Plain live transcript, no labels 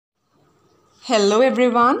Hello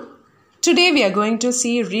everyone. Today we are going to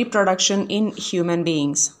see reproduction in human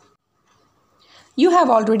beings. You have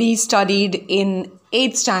already studied in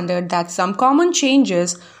 8th standard that some common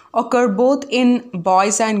changes occur both in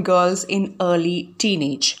boys and girls in early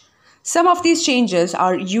teenage. Some of these changes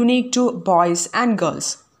are unique to boys and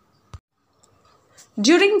girls.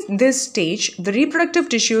 During this stage, the reproductive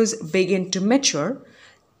tissues begin to mature,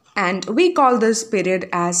 and we call this period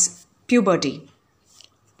as puberty.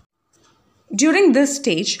 During this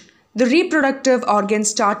stage, the reproductive organs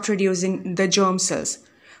start producing the germ cells.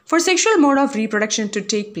 For sexual mode of reproduction to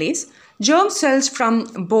take place, germ cells from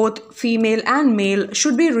both female and male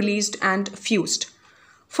should be released and fused.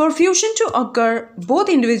 For fusion to occur, both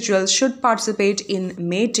individuals should participate in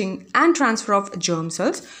mating, and transfer of germ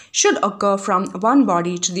cells should occur from one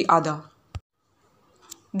body to the other.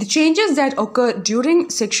 The changes that occur during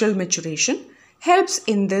sexual maturation helps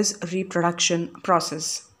in this reproduction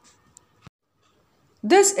process.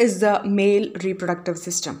 This is the male reproductive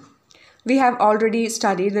system. We have already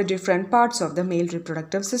studied the different parts of the male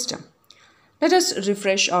reproductive system. Let us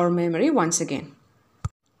refresh our memory once again.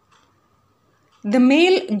 The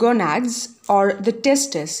male gonads or the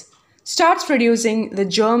testis starts producing the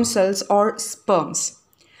germ cells or sperms.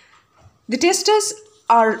 The testes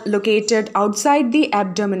are located outside the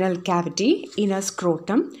abdominal cavity in a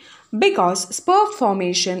scrotum because sperm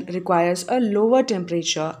formation requires a lower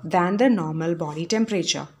temperature than the normal body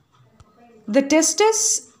temperature. The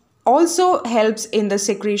testis also helps in the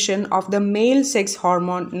secretion of the male sex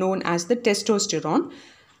hormone known as the testosterone,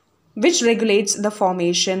 which regulates the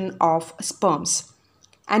formation of sperms.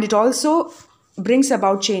 And it also brings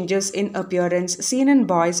about changes in appearance seen in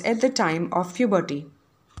boys at the time of puberty.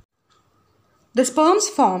 The sperms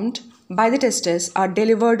formed by the testes are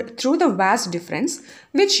delivered through the vas deferens,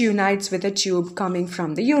 which unites with a tube coming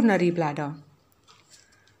from the urinary bladder.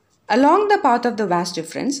 Along the path of the vas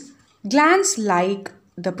deferens, glands like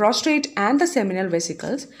the prostate and the seminal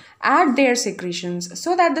vesicles add their secretions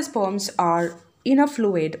so that the sperms are in a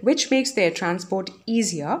fluid which makes their transport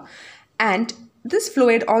easier, and this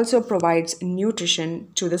fluid also provides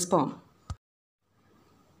nutrition to the sperm.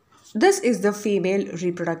 This is the female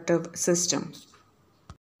reproductive system.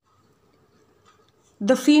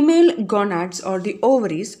 The female gonads or the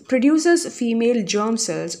ovaries produces female germ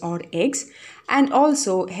cells or eggs and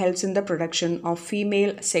also helps in the production of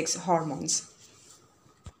female sex hormones.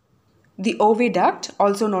 The oviduct,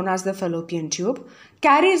 also known as the fallopian tube,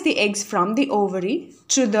 carries the eggs from the ovary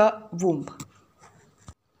to the womb.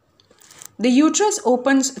 The uterus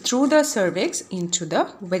opens through the cervix into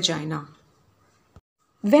the vagina.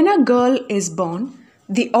 When a girl is born,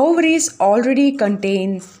 the ovaries already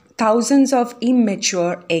contain thousands of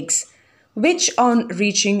immature eggs, which on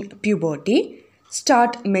reaching puberty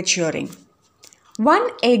start maturing. One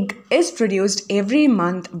egg is produced every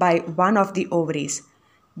month by one of the ovaries.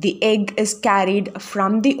 The egg is carried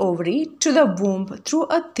from the ovary to the womb through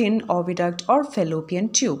a thin oviduct or fallopian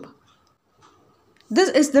tube. This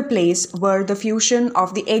is the place where the fusion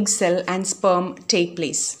of the egg cell and sperm take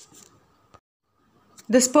place.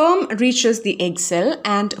 The sperm reaches the egg cell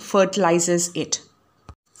and fertilizes it.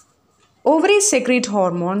 Ovaries secrete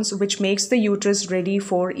hormones which makes the uterus ready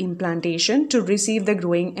for implantation to receive the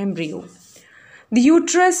growing embryo. The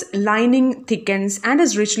uterus lining thickens and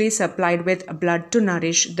is richly supplied with blood to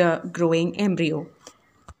nourish the growing embryo.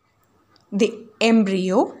 The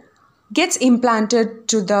embryo gets implanted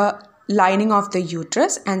to the lining of the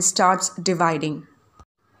uterus and starts dividing.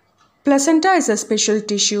 Placenta is a special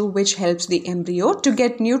tissue which helps the embryo to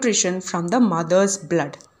get nutrition from the mother's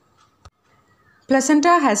blood.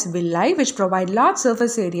 Placenta has villi which provide large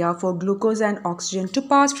surface area for glucose and oxygen to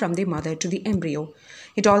pass from the mother to the embryo.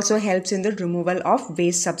 It also helps in the removal of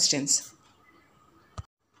waste substance.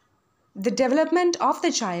 The development of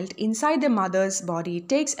the child inside the mother's body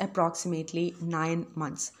takes approximately 9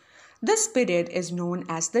 months. This period is known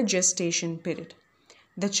as the gestation period.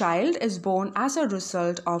 The child is born as a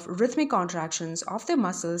result of rhythmic contractions of the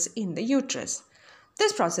muscles in the uterus.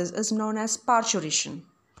 This process is known as parturition.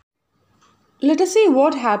 Let us see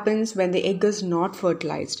what happens when the egg is not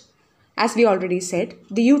fertilized. As we already said,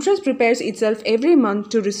 the uterus prepares itself every month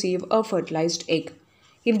to receive a fertilized egg.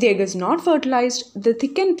 If the egg is not fertilized, the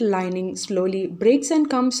thickened lining slowly breaks and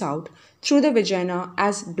comes out through the vagina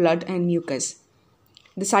as blood and mucus.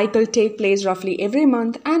 The cycle takes place roughly every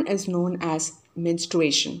month and is known as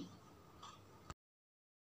menstruation.